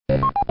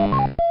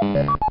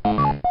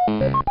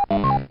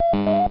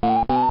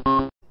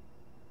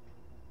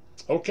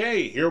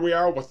Okay, here we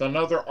are with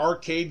another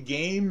arcade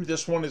game.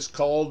 This one is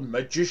called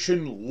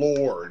Magician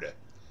Lord.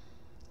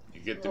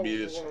 You get to be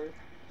this...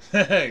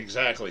 Lord.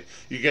 Exactly.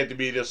 You get to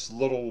be this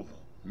little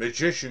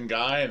magician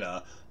guy in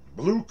a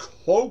blue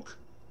cloak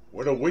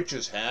with a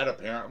witch's hat,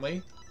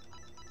 apparently.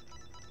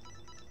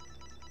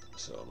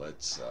 So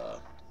let's,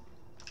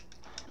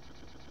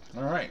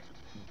 Alright.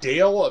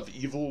 Dale of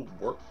Evil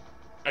Work...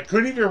 I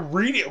couldn't even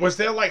read it. It was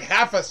there like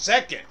half a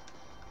second.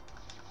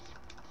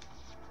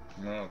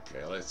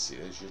 Okay, let's see.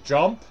 There's your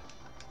jump.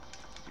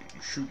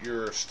 You shoot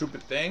your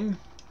stupid thing.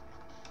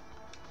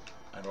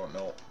 I don't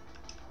know.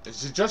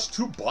 Is it just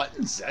 2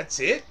 buttons? That's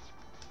it?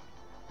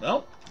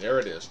 Well, there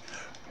it is.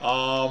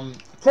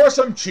 Of course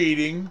I'm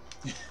cheating.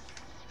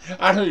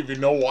 I don't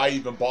even know why I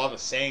even bother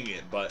saying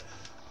it, but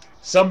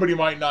somebody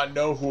might not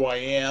know who I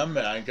am,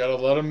 and I gotta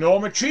let them know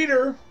I'm a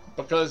cheater,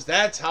 because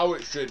that's how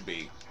it should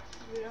be.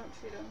 You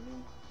don't cheat on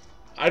me.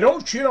 I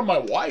don't cheat on my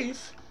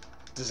wife.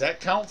 Does that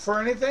count for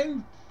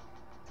anything?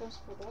 Comes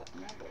for that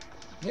in my book.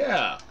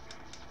 Yeah.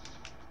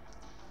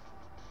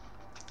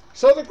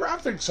 So the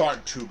graphics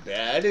aren't too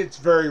bad. It's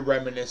very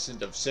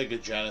reminiscent of Sega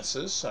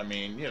Genesis. I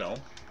mean, you know.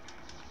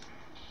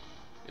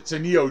 It's a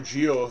Neo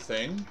Geo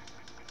thing.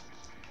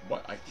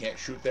 What? I can't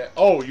shoot that.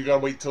 Oh, you gotta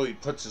wait till he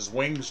puts his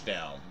wings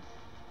down.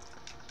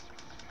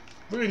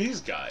 Look at these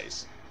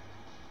guys.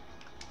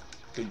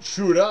 Can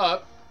shoot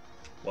up.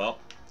 Well,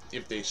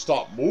 if they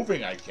stop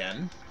moving, I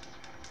can.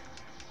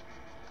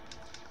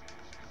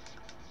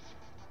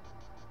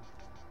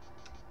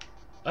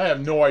 I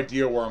have no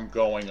idea where I'm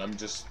going. I'm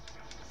just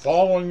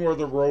following where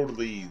the road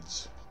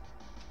leads.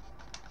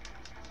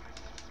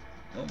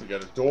 Oh, we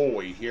got a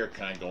doorway here.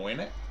 Can I go in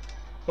it?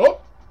 Oh,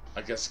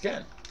 I guess I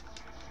can.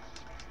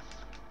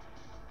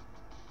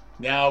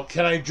 Now,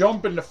 can I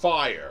jump in the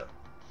fire?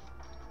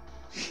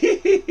 We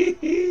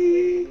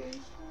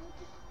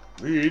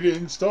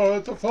didn't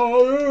start the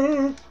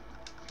fire.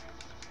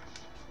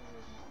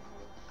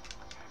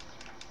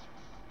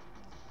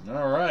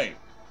 All right.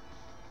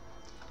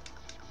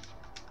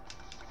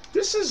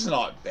 This is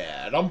not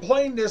bad. I'm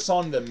playing this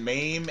on the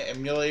MAME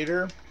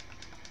emulator.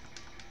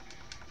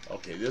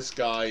 Okay, this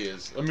guy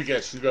is... Let me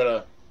guess, you got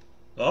a...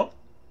 Oh?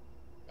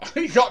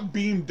 He got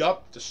beamed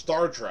up to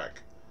Star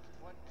Trek.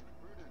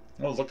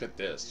 Oh, look at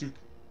this.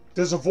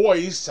 There's a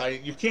voice.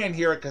 You can't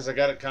hear it because I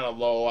got it kind of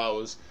low. I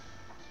was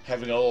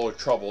having a little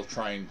trouble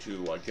trying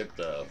to get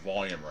the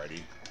volume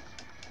ready.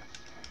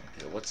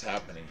 Okay, what's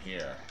happening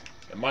here?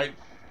 Am I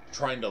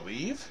trying to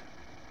leave?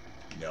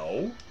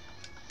 No.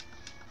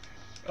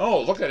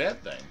 Oh, look at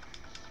that thing.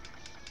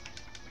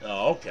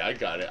 Oh, okay, I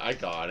got it. I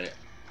got it.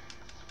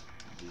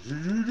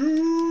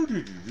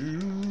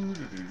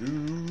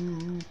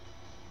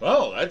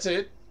 Well, that's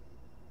it.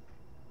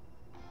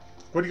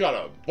 What, you got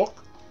a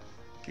book?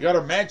 You got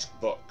a magic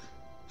book.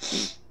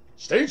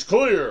 Stage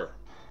clear.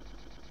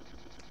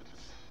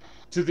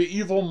 To the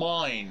evil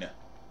mine.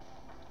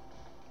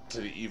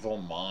 To the evil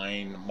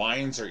mine.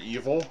 Mines are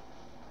evil?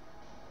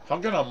 How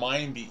can a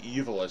mine be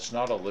evil? It's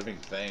not a living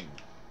thing.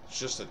 It's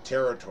just a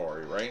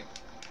territory, right?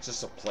 It's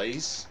just a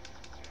place.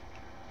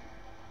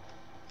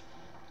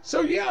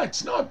 So yeah,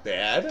 it's not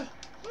bad.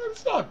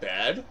 It's not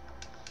bad.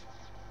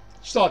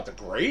 It's not the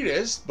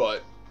greatest,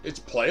 but it's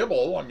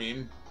playable. I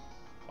mean,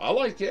 I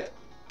like it.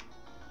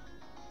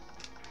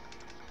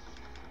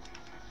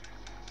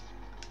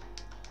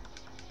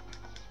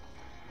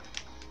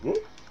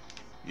 Whoop.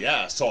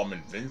 Yeah, so I'm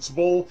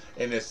invincible,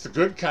 and it's the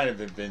good kind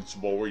of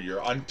invincible where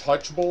you're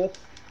untouchable,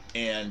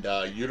 and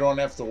you don't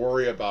have to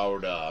worry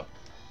about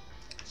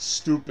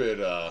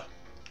stupid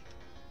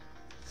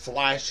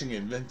flashing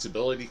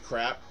invincibility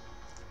crap.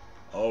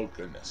 Oh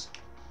goodness.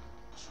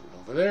 Shoot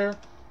over there.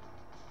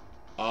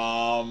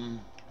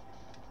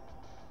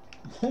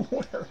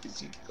 Where is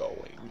he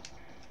going?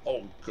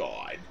 Oh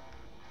god.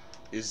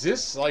 Is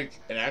this like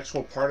an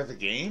actual part of the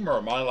game, or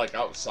am I like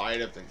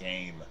outside of the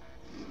game?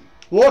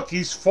 Look,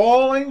 he's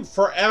falling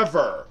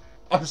forever.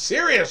 I'm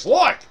serious,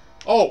 look!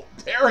 Oh,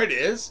 there it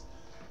is.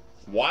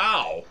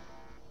 Wow.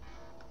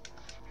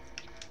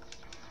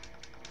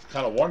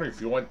 Kind of wondering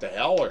if you went to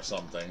hell or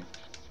something.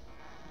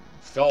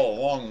 Fell a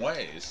long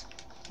ways.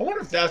 I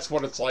wonder if that's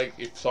what it's like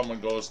if someone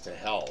goes to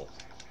hell.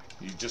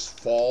 You just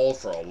fall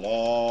for a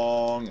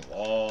long,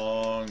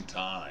 long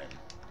time.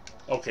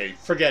 Okay,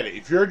 forget it.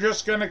 If you're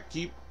just gonna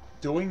keep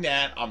doing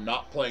that, I'm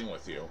not playing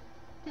with you.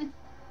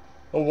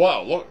 Oh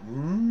wow, look.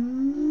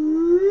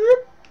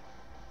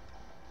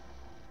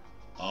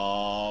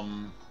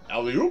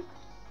 Alley-oop.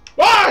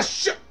 Ah,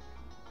 shit!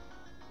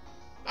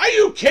 Are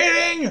you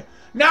kidding?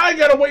 Now I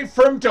gotta wait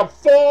for him to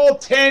fall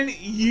 10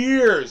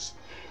 years.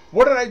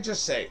 What did I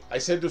just say? I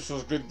said this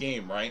was a good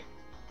game, right?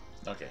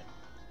 Okay.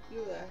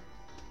 You there.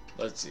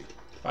 Let's see.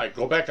 Alright,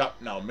 go back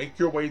up. Now make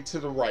your way to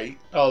the right.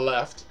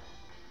 Left.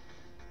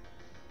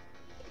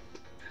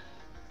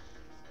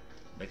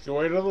 Make your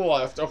way to the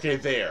left. Okay,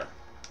 there.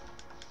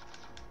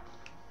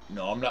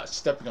 No, I'm not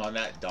stepping on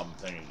that dumb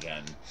thing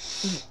again.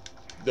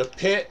 The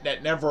pit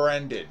that never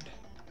ended.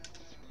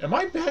 Am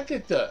I back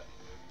at the...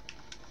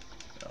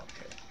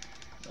 Okay.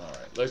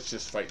 Alright, let's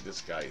just fight this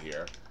guy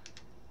here.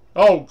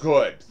 Oh,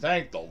 good.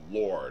 Thank the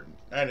Lord.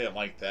 I didn't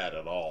like that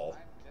at all.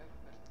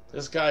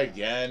 This guy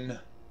again.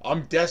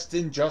 I'm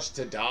destined just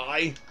to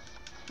die?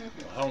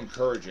 How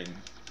encouraging.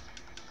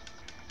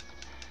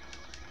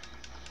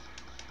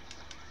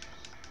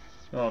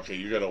 Okay,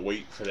 you gotta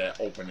wait for that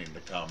opening to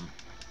come.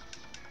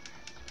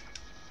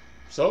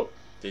 So,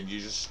 then you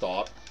just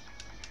stop.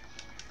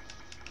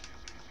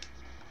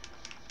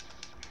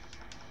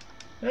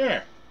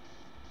 Yeah.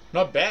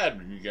 Not bad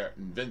when you get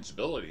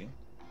invincibility.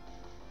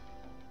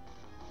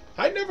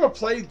 I never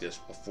played this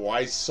before.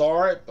 I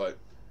saw it, but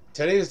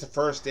today is the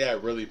first day I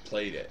really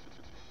played it.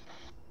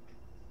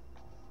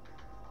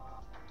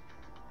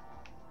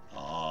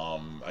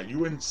 Are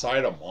you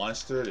inside a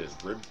monster? There's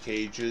rib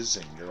cages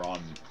and you're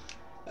on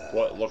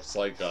what looks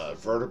like a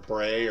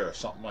vertebrae or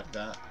something like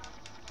that.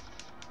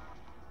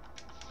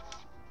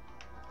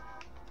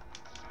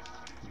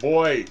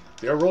 Boy,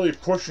 they're really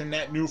pushing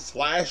that new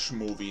Flash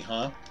movie,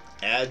 huh?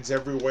 Ads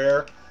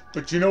everywhere.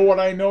 But you know what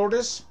I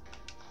notice?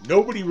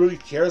 Nobody really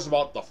cares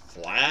about the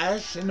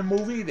Flash in the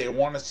movie. They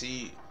want to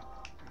see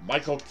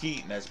Michael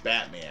Keaton as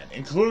Batman,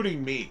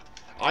 including me.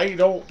 I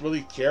don't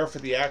really care for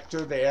the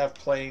actor they have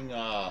playing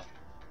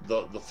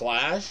the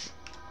Flash.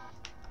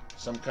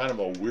 Some kind of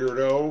a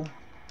weirdo.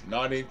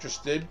 Not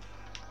interested.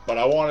 But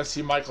I want to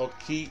see Michael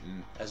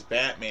Keaton as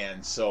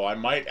Batman, so I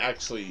might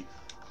actually,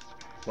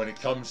 when it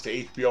comes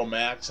to HBO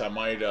Max, I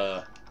might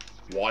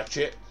watch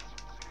it.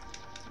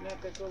 You're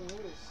not gonna go to the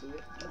movies to see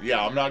it.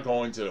 Yeah, I'm not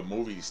going to the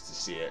movies to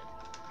see it.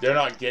 They're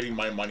not getting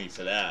my money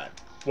for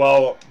that.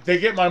 Well, they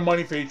get my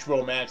money for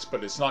HBO Max,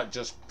 but it's not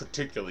just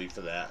particularly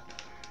for that.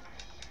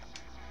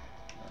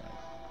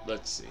 Alright,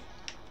 let's see.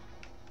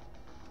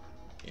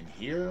 In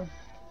here.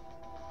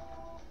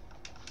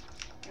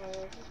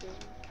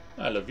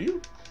 I love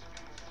you.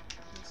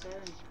 I'm sorry.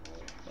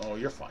 Oh,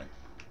 you're fine.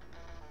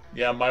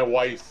 Yeah, my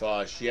wife,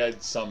 she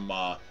had some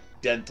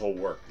dental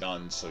work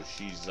done, so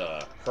she's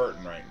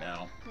hurting right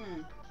now.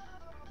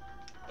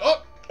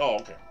 Oh! Oh,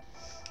 okay.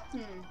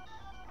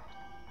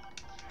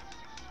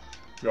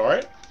 You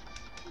alright?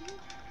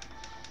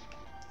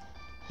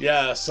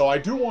 Yeah, so I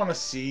do want to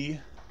see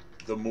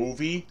the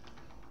movie,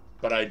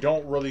 but I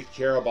don't really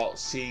care about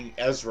seeing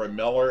Ezra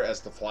Miller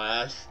as the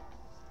Flash.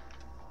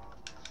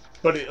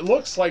 But it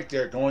looks like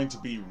they're going to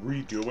be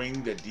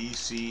redoing the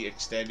DC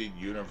Extended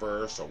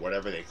Universe, or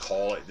whatever they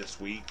call it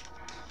this week.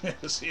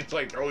 It seems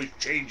like they're always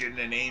changing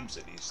the names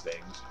of these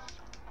things.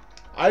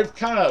 I've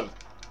kind of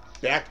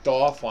backed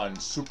off on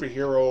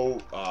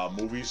superhero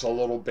movies a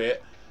little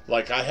bit.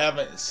 Like, I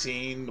haven't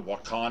seen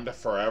Wakanda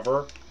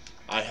Forever.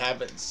 I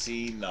haven't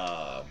seen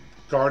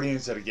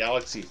Guardians of the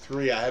Galaxy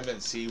 3. I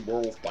haven't seen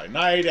Werewolf by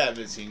Night. I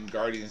haven't seen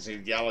Guardians of the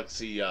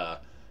Galaxy,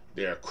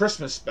 their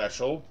Christmas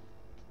special.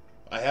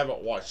 I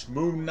haven't watched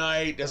Moon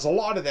Knight. There's a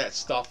lot of that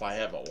stuff I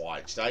haven't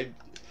watched.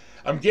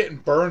 I'm getting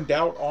burned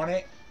out on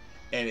it,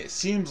 and it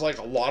seems like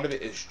a lot of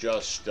it is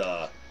just,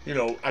 you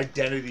know,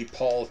 identity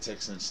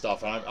politics and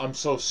stuff. And I'm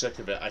so sick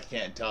of it. I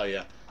can't tell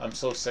you. I'm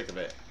so sick of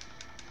it.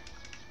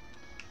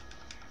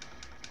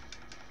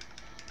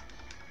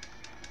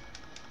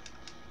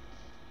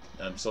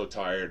 I'm so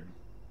tired.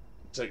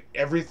 It's like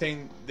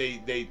everything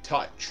they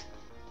touch,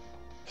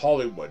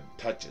 Hollywood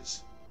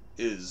touches,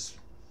 is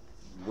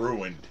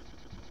ruined.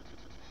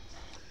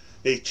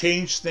 They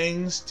change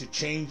things to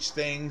change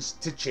things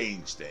to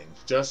change things,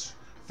 just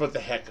for the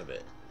heck of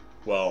it.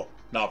 Well,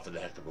 not for the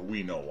heck of it.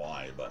 We know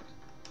why, but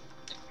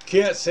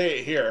can't say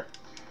it here.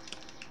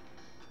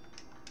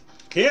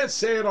 Can't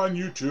say it on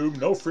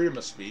YouTube. No freedom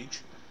of speech.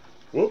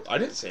 Whoop, I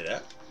didn't say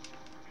that.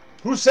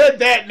 Who said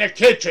that in the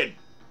kitchen?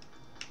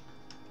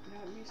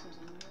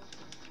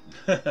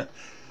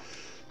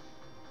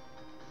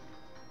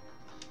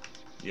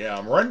 Yeah,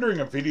 I'm rendering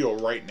a video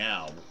right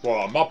now.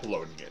 Well, I'm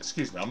uploading it.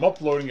 Excuse me. I'm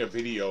uploading a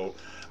video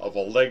of a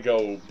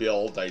Lego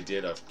build I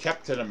did of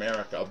Captain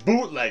America. A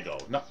boot Lego.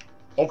 No,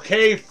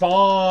 okay,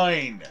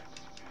 fine.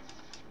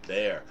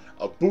 There.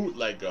 A boot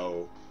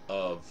Lego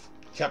of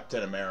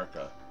Captain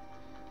America.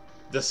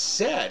 The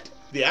set,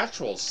 the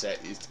actual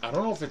set is, I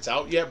don't know if it's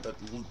out yet, but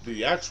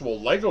the actual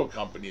Lego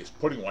company is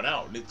putting one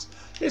out. And it's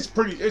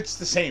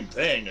the same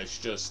thing. It's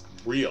just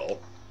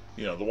real.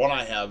 You know, the one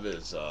I have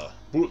is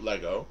boot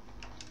Lego.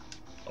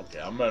 Okay,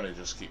 I'm going to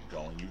just keep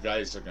going. You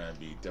guys are going to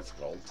be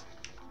difficult.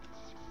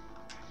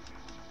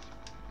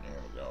 There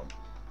we go.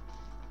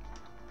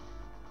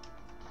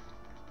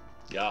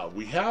 Yeah,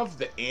 we have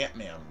the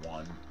Ant-Man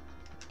one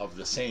of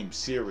the same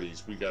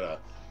series we got to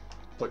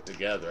put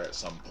together at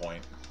some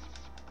point.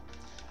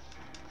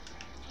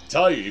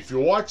 Tell you, if you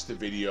watch the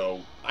video,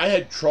 I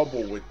had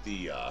trouble with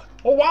the, oh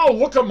wow,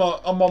 look, am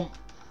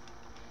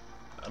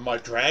I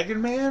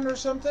Dragon Man or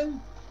something?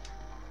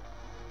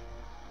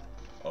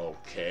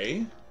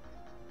 Okay.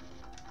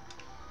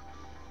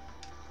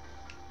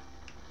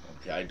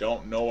 Okay, I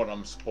don't know what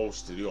I'm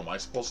supposed to do. Am I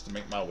supposed to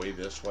make my way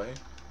this way?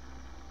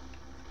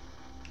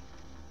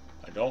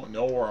 I don't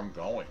know where I'm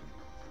going.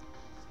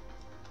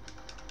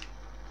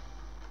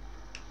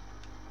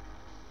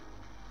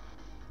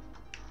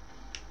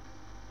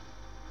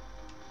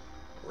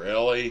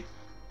 Really?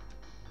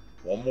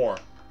 One more.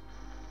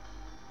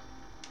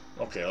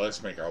 Okay,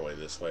 let's make our way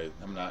this way.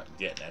 I'm not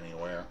getting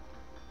anywhere.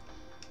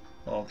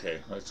 Okay,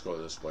 let's go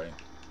this way.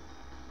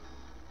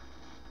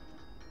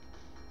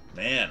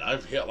 Man,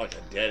 I've hit like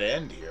a dead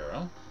end here,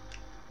 huh?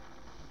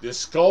 This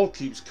skull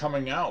keeps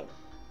coming out.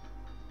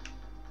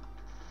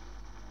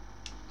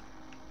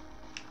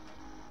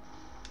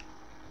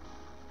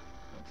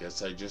 I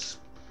guess I just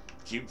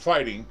keep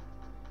fighting.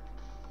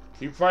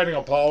 Keep fighting,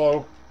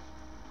 Apollo.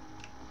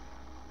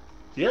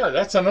 Yeah,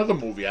 that's another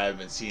movie I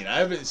haven't seen. I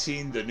haven't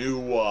seen the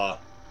new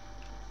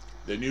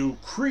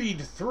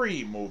Creed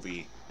 3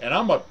 movie. And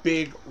I'm a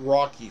big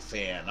Rocky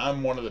fan.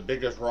 I'm one of the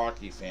biggest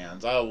Rocky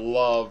fans. I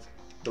love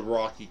the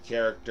Rocky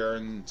character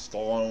and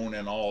Stallone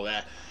and all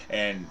that.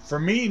 And for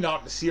me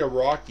not to see a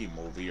Rocky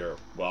movie, or,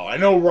 well, I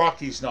know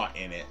Rocky's not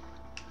in it,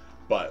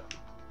 but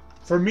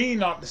for me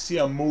not to see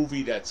a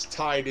movie that's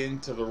tied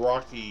into the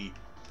Rocky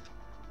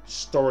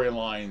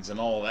storylines and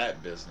all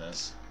that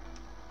business.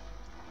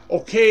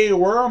 Okay,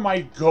 where am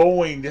I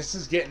going? This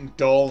is getting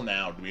dull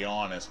now, to be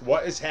honest.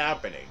 What is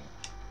happening?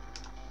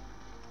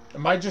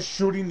 Am I just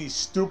shooting these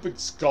stupid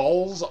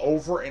skulls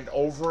over and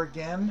over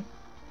again?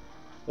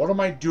 What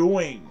am I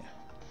doing?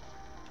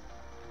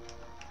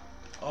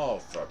 Oh,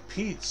 for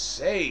Pete's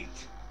sake.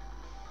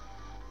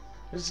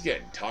 This is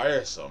getting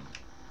tiresome.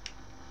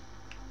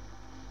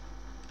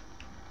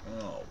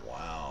 Oh,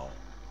 wow.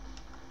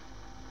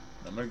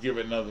 I'm going to give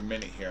it another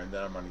minute here and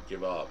then I'm going to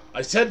give up.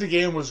 I said the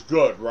game was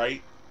good,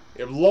 right?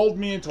 It lulled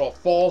me into a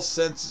false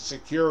sense of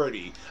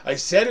security. I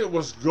said it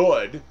was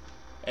good,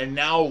 and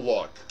now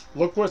look.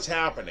 Look what's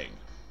happening.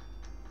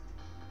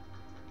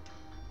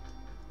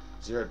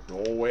 Is there a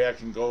doorway I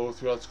can go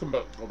through? Let's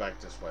go back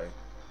this way.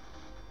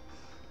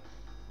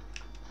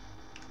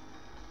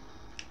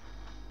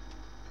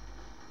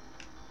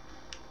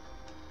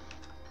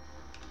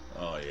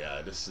 Oh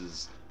yeah, this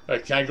is...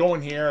 Can I go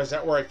in here? Is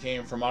that where I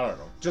came from? I don't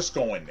know. Just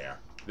go in there.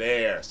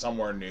 There,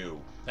 somewhere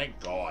new. Thank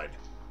God.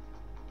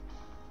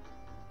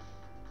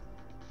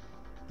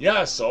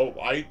 Yeah, so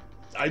I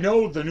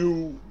know the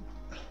new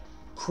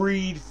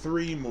Creed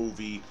 3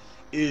 movie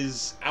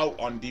is out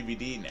on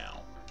DVD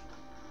now.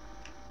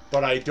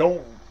 But I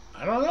don't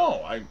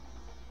know.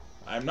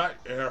 I'm not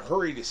in a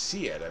hurry to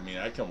see it. I mean,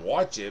 I can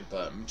watch it,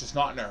 but I'm just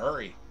not in a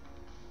hurry.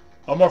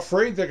 I'm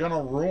afraid they're going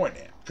to ruin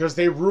it. Because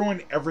they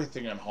ruin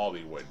everything in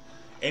Hollywood.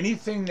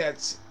 Anything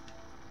that's...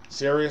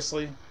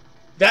 Seriously?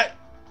 That...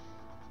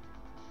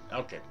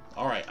 Okay.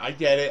 Alright, I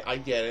get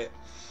it.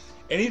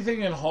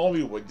 Anything in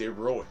Hollywood, they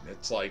ruin.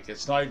 It's like,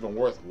 it's not even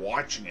worth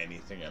watching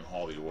anything in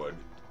Hollywood.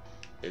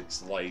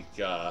 It's like,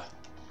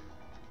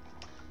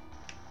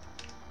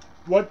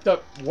 what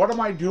am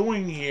I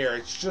doing here?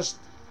 It's just...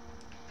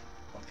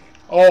 Okay.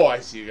 Oh,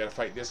 I see. You gotta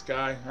fight this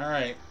guy.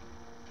 Alright.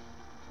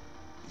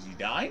 Is he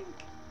dying?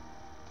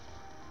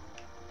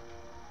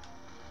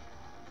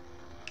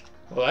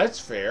 Well, that's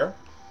fair.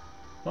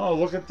 Oh,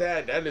 look at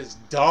that. That is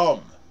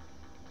dumb.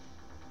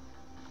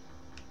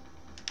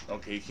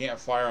 Okay, you can't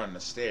fire on the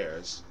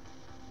stairs.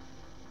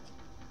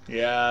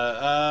 Yeah,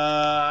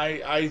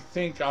 I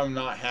think I'm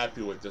not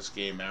happy with this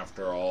game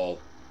after all.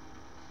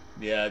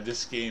 Yeah,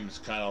 this game's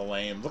kind of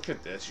lame. Look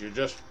at this. You're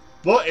just...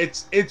 Look,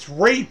 it's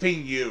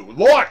raping you.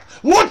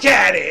 Look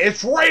at it.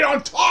 It's right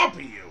on top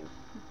of you.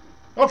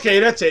 Okay,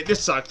 that's it.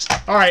 This sucks.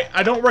 Alright,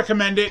 I don't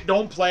recommend it.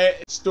 Don't play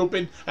it. It's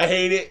stupid. I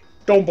hate it.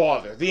 Don't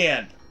bother. The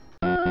end.